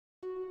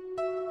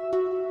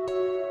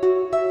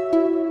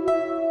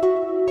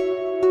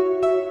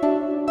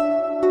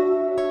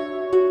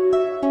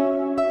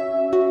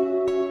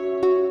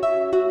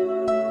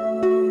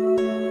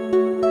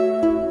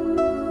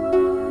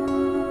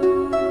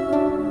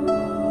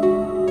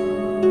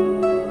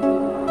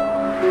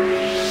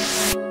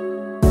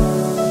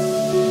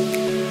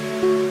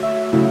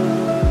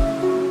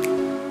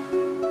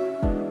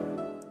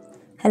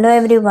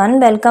Hello everyone,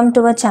 welcome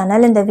to our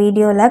channel. In the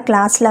video la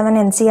class 11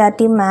 NCERT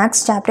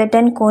Max chapter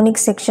 10 Conic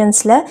sections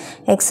la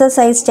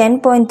exercise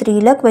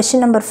 10.3 la question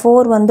number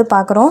 4 vandu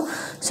paakrom.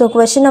 So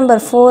question number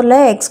 4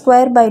 la x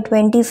square by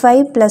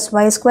 25 plus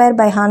y square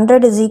by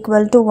 100 is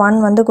equal to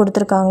 1 vandu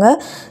kuduthirukanga.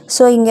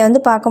 So inga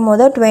vandu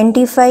paakumbodhu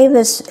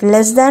 25 is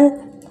less than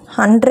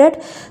 100.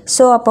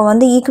 So அப்போ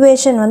வந்து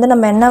equation வந்து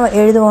நம்ம என்ன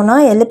எழுதுவோம்னா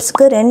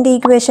எலிப்ஸ்க்கு ரெண்டு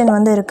equation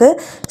வந்து இருக்குது.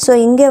 So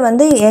இங்கே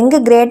வந்து எங்கே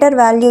கிரேட்டர்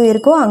வேல்யூ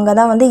இருக்கோ அங்கே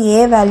தான் வந்து ஏ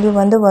வேல்யூ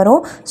வந்து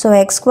வரும். So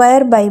X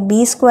square by B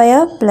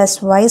square plus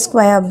Y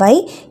square by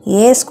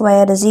A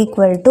square is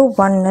equal to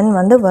 1ன்னு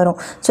வந்து வரும்.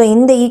 ஸோ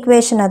இந்த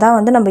ஈக்குவேஷனை தான்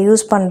வந்து நம்ம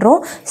யூஸ்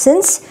பண்ணுறோம்.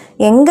 சின்ஸ்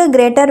எங்கே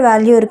கிரேட்டர்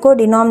வேல்யூ இருக்கோ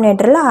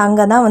டினாமினேட்டரில்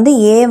அங்கே தான் வந்து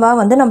ஏவாக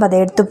வந்து நம்ம அதை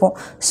எடுத்துப்போம்.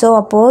 ஸோ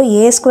அப்போது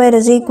ஏ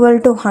square is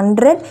equal to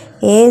 100,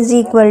 A is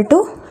equal to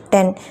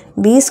 10,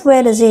 b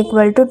square is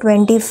equal to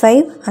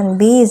 25 and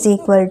b is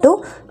equal to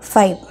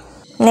 5.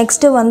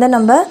 Next வந்து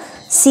நம்ம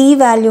c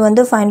value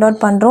வந்து find out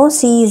பண்ணுறோம்.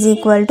 c is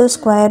equal to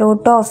square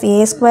root of a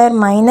square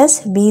minus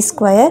b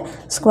square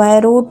square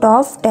root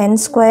of 10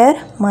 square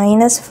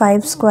minus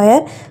 5 square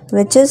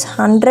which is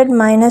 100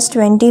 minus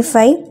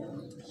 25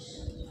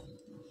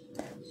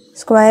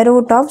 square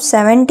root of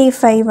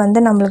 75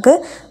 வந்து நம்மளுக்கு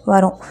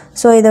வரும்.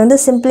 So இதை வந்து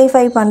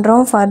simplify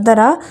பண்ணுறோம்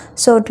ஃபர்தராக.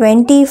 ஸோ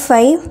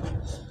 25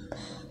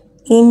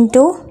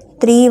 into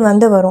 3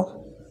 வந்து வரும்.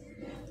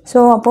 ஸோ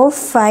அப்போது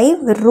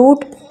 5 root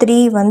 3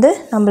 வந்து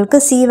நம்மளுக்கு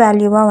c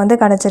வேல்யூவாக வந்து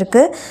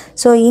கிடச்சிருக்கு.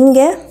 ஸோ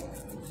இங்கே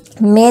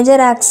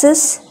major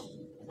axis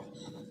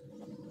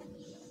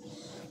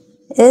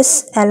is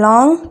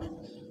along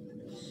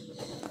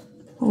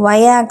y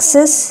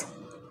axis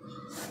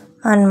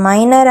and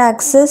minor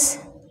axis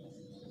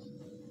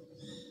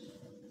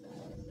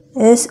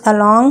is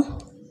along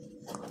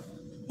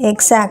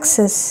x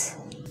axis.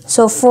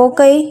 So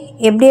ஃபோக்கை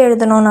எப்படி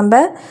எழுதணும் நம்ம?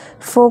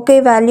 ஃபோக்கை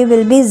value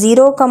will be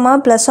 0,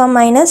 plus R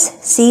minus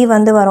C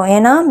வந்து வரும்.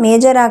 ஏன்னா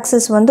மேஜர்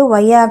ஆக்சிஸ் வந்து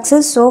ஒய்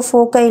ஆக்சிஸ், ஸோ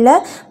ஃபோக்கையில்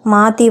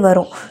மாற்றி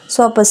வரும். ஸோ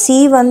அப்போ சி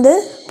வந்து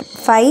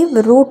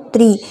 5 root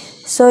 3.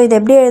 ஸோ இது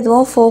எப்படி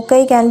எழுதுவோம்?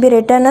 ஃபோக்கை can be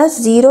written as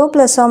 0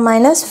 plus R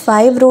minus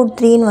 5 root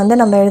 3ன்னு வந்து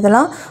நம்ம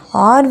எழுதலாம்.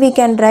 R we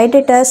can write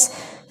it as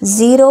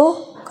 0,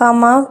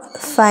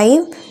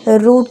 5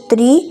 root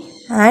 3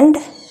 and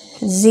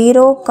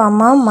 0,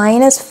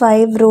 minus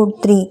 5 root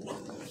 3.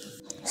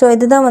 So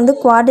இதுதான் வந்து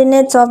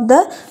coordinates of the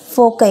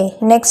foci.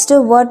 Next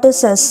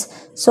vertices.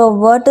 So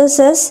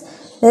vertices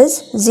is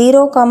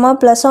 0,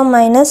 plus or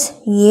minus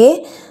a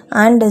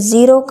and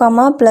 0,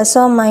 plus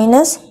or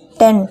minus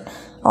 10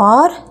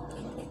 or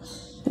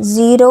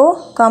 0,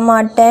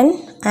 10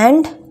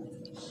 and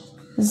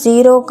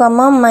 0,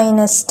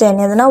 minus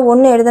 10. எதுனா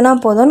ஒன்று எழுதுனா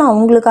போதும். நான்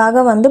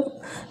உங்களுக்காக வந்து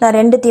நான்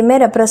ரெண்டுத்தையுமே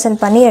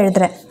ரெப்ரசன்ட் பண்ணி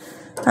எழுதுகிறேன்.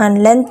 And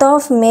length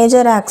of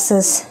major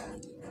axis.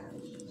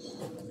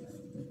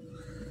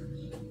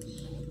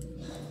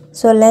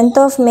 So length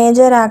of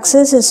major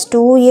axis is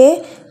 2a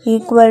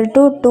equal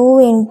to 2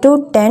 into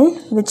 10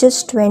 which is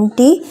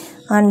 20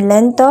 and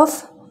length of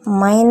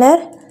minor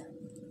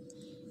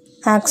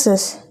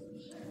axis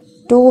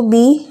 2b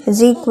is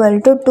equal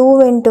to 2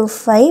 into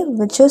 5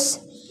 which is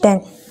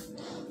 10.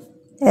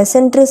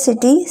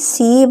 Eccentricity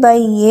c by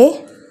a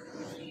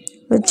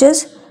which is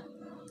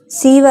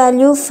c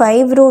value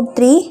 5 root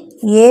 3,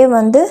 a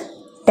வந்து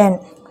 10.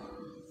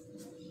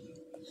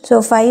 So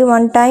 5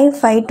 one time,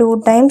 5 2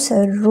 times,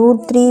 root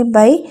 3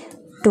 by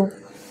 2.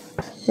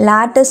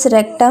 Lattice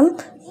rectum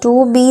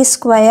 2b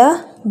square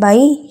by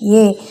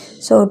a.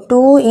 So 2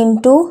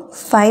 into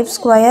 5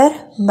 square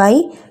by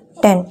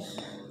 10.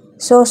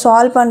 So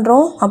solve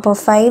பண்ணுறோம். அப்போ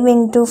 5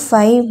 into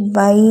 5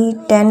 by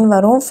 10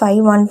 வரும்.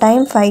 5 one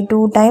time, 5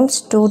 2 times,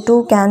 2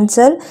 2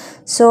 cancel.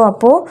 So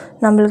அப்போது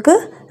நம்மளுக்கு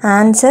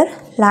answer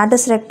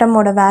lattice rectum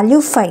ஓட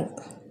value 5.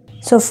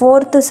 So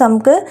fourth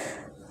sumக்கு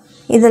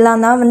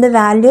இதெல்லாம் தான் வந்து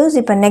values.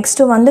 இப்போ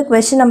நெக்ஸ்ட்டு வந்து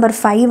question number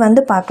 5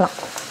 வந்து பார்க்கலாம்.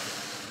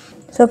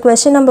 So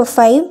question number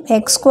 5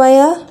 x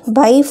square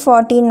by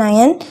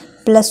 49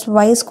 plus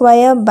y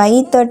square by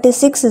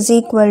 36 is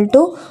equal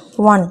to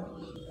 1.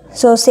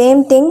 So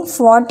same thing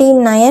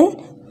 49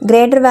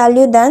 greater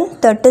value than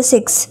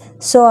 36.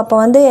 So அப்போ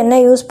வந்து என்ன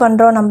யூஸ்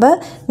பண்ணுறோம் நம்ம?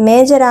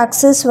 மேஜர்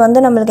ஆக்சிஸ் வந்து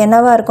நம்மளுக்கு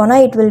என்னவாக இருக்கும்னா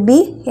it will be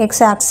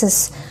x axis.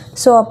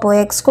 So அப்போது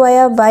X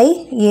square by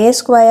A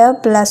square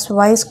plus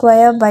Y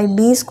square by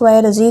B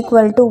square is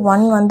equal to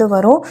 1 வந்து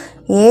வரும்.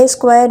 ஏ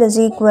ஸ்கொயர் இஸ்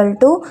ஈக்குவல்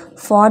டு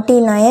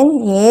 49,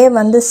 ஏ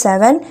வந்து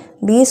 7,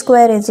 B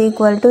square is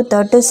equal to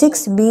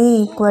 36, B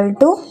equal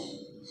to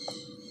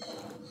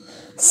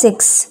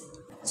 6.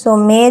 So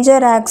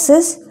major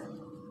axis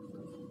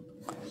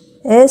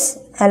is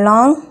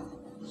along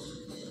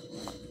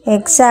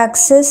x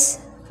axis,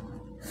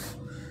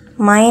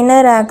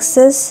 minor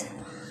axis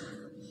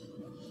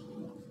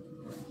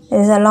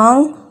is along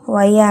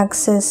y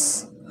axis.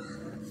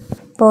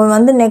 இப்போ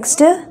வந்து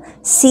next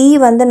c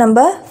வந்து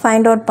நம்ம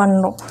find out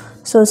பண்ணுறோம்.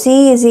 So c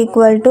is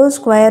equal to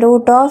square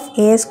root of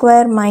a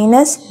square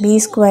minus b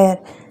square.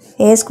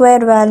 a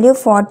square value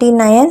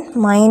 49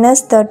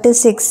 minus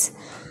 36.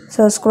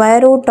 So square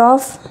root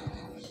of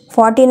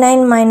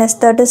 49 minus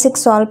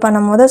 36 solve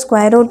பண்ணும்போது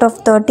square root of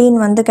 13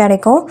 வந்து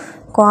கிடைக்கும்.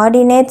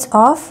 Coordinates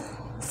of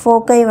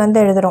foci வந்து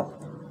எழுதுறோம்.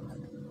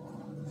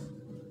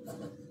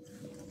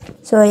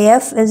 So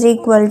F is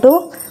equal to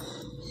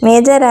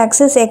major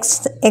axis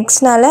x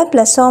நால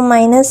plus or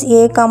minus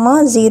a,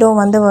 0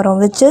 வந்து வரும்,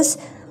 which is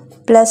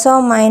plus or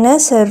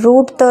minus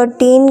root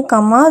 13,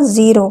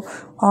 0,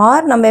 or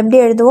நம்ம எப்படி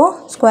எழுதுவோம்,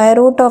 square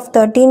root of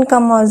 13,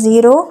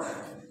 0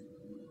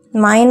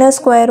 minus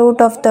square root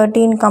of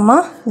 13,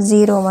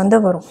 0 வந்து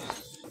வரும்.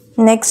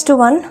 Next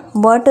one,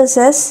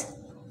 vertices.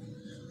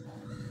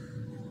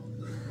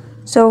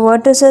 So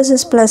vertices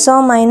is plus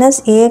or minus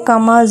a,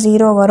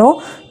 0 வரும்,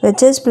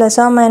 which is plus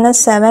or minus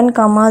 7,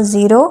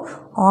 0,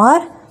 or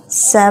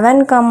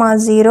 7,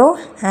 0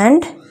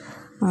 and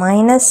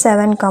minus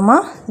 7,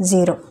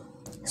 0.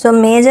 So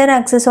major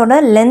axis ஓட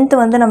length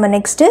வந்து நம்ம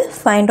next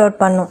find out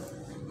பண்ணும்.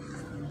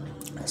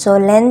 So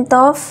length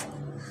of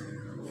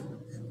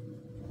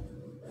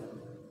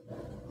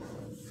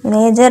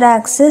major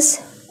axis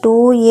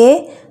 2a,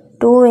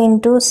 2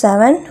 into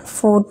 7,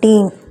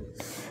 14,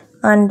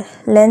 and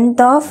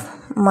length of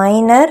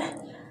minor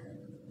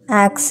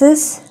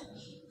axis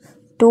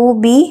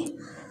 2b,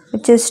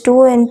 which is 2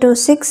 into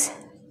 6,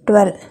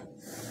 12.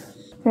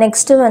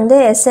 Next வந்து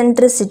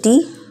eccentricity.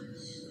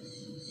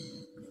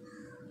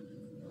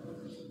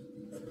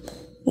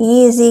 E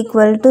is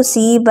equal to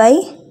c by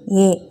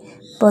a.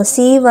 இப்போ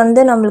c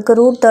வந்து நம்மளுக்கு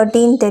root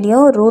 13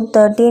 தெரியும், root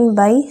 13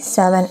 by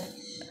 7.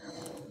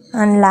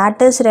 And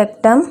lattice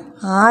rectum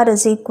r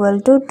is equal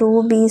to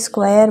 2b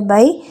square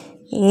by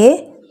a.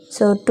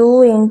 So 2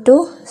 into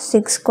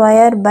 6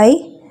 square by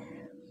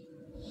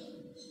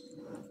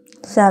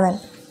 7.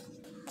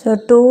 So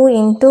 2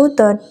 into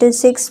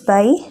 36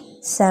 by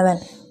 7,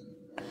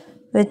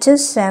 which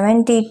is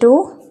 72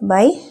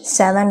 by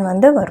 7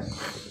 வந்து வரும்.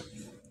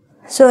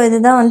 So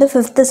இதுதான் வந்து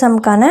 5th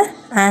sumக்கான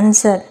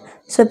answer.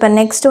 So இப்போ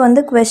next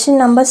வந்து question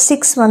number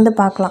 6 வந்து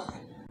பார்க்கலாம்.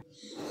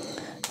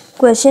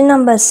 Question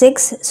number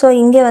 6. So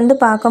இங்கே வந்து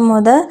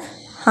பார்க்கும்போது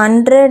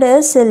 100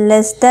 is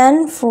less than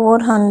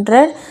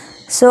 400.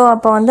 So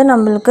அப்போ வந்து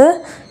நம்மளுக்கு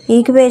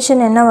equation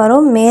என்ன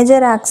வரும்,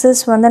 major axis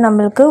வந்து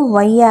நம்மளுக்கு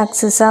y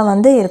axis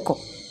வந்து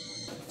இருக்கும்.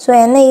 So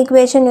என்ன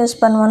equation யூஸ்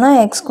பண்ணுவோம்னா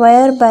x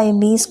square by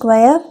b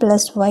square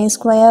plus y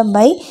square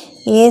by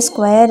a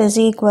square is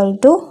equal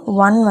to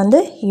 1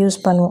 வந்து யூஸ்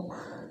பண்ணுவோம்.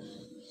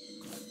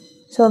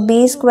 So b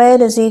square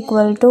is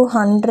equal to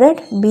 100,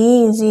 b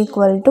is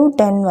equal to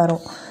 10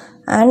 வரும்,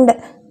 and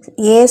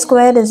a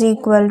square is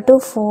equal to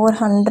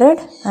 400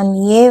 and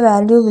a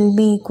value will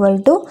be equal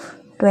to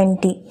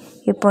 20.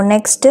 இப்போ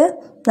next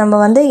நம்ம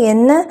வந்து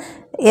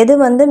எது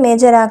வந்து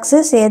major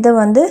axis, எது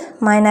வந்து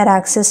minor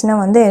axisனு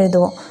வந்து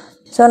எழுதுவோம்.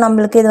 ஸோ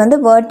நம்மளுக்கு இது வந்து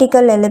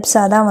vertical ellipse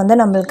தான் வந்து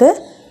நம்மளுக்கு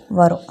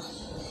வரும்.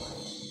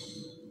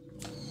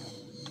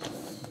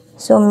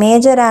 So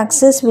major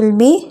axis will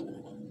be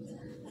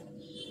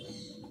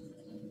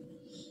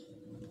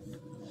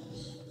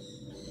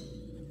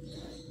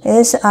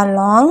is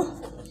along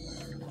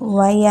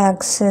y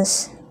axis,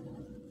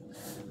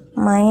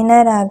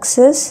 minor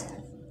axis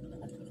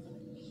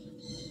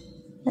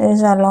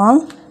is along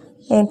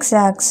x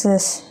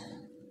axis.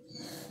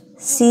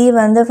 C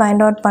வந்து find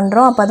out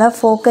பண்ணுறோம், அப்போ தான்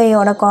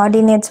ஃபோக்கையோட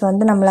கோஆர்டினேட்ஸ்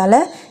வந்து நம்மளால்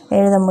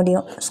எழுத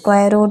முடியும்.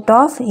 Square root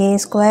of a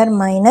square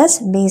minus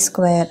b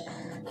square.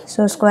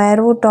 So square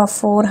root of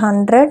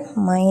 400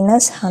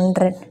 minus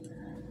 100,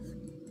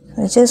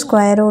 which is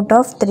square root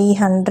of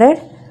 300.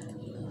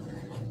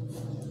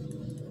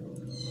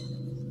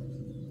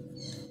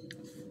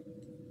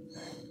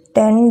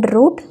 10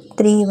 root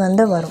 3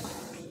 வந்து வரும்.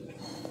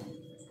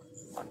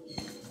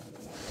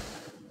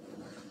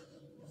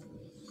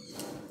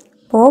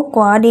 இப்போ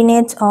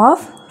coordinates of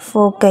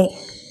foci.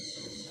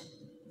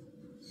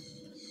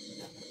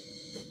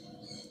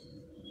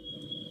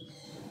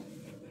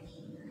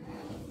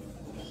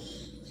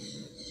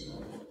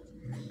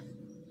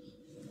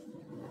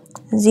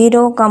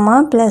 Zero,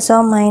 plus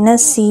or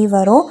minus c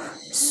வரும்.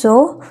 So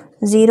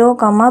 0,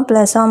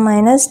 plus or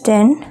minus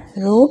 10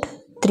 root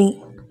 3.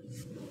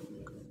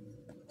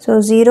 So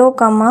 0,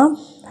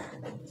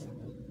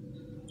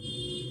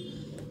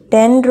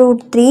 10 root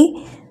 3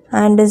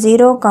 and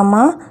 0,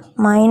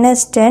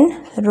 minus 10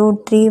 root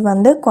 3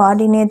 வந்து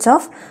coordinates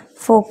of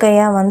foci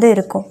வந்து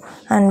இருக்கும்.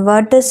 And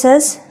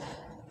vertices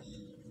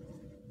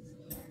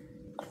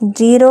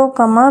 0,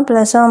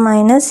 plus or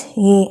minus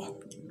a.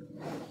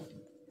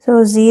 So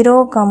 0,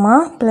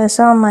 plus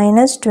or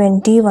minus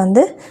 20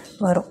 வந்து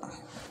வரும்.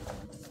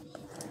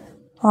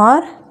 Or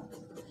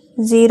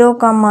 0,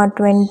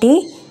 20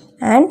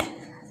 and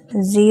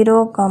 0,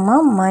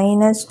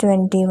 minus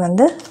 20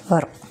 வந்து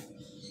வரும்.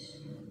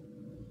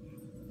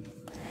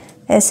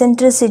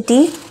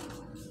 Eccentricity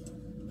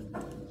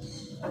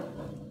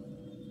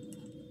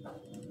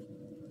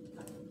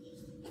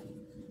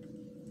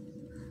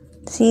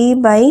c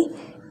by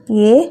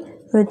a,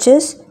 which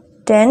is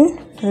 10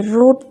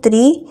 root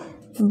 3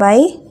 by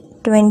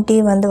 20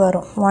 வந்து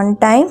வரும். 1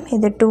 time,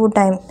 இது 2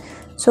 time.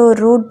 So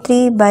root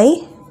 3 by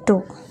 2.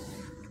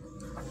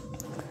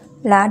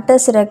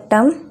 Lattice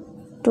rectum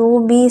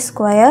 2b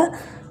square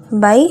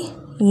by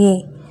a,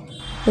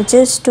 which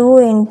is 2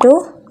 into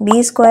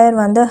b square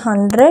வந்து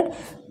 100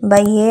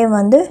 by a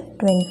வந்து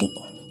 20.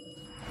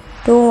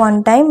 2 one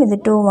time, இது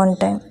 2 one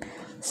time.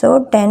 So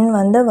 10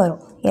 வந்து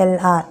வரும்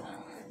LR.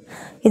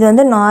 இது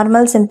வந்து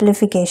normal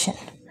simplification.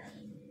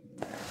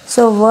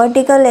 So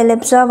vertical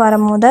ellipse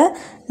வரும்போது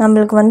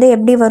நம்மளுக்கு வந்து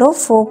எப்படி வரும்,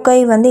 ஃபோக்கை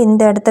வந்து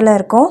இந்த இடத்துல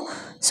இருக்கும்.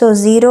 ஸோ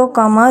 0,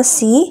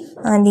 C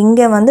அண்ட்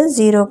இங்கே வந்து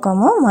 0,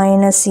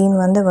 -C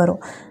வந்து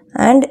வரும்.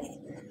 அண்ட்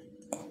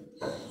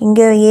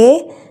இங்கே A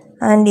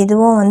அண்ட்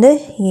இதுவும் வந்து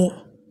A.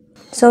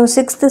 ஸோ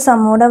 6th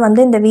சம்மோட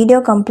வந்து இந்த வீடியோ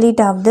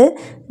கம்ப்ளீட் ஆகுது.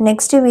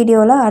 நெக்ஸ்ட்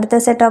வீடியோவில் அடுத்த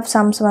செட் ஆஃப்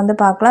சம்ஸ் வந்து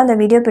பார்க்கலாம். இந்த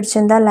வீடியோ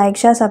பிடிச்சிருந்தால் லைக்,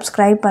 ஷேர்,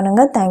 சப்ஸ்கிரைப்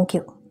பண்ணுங்கள்.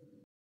 தேங்க்யூ.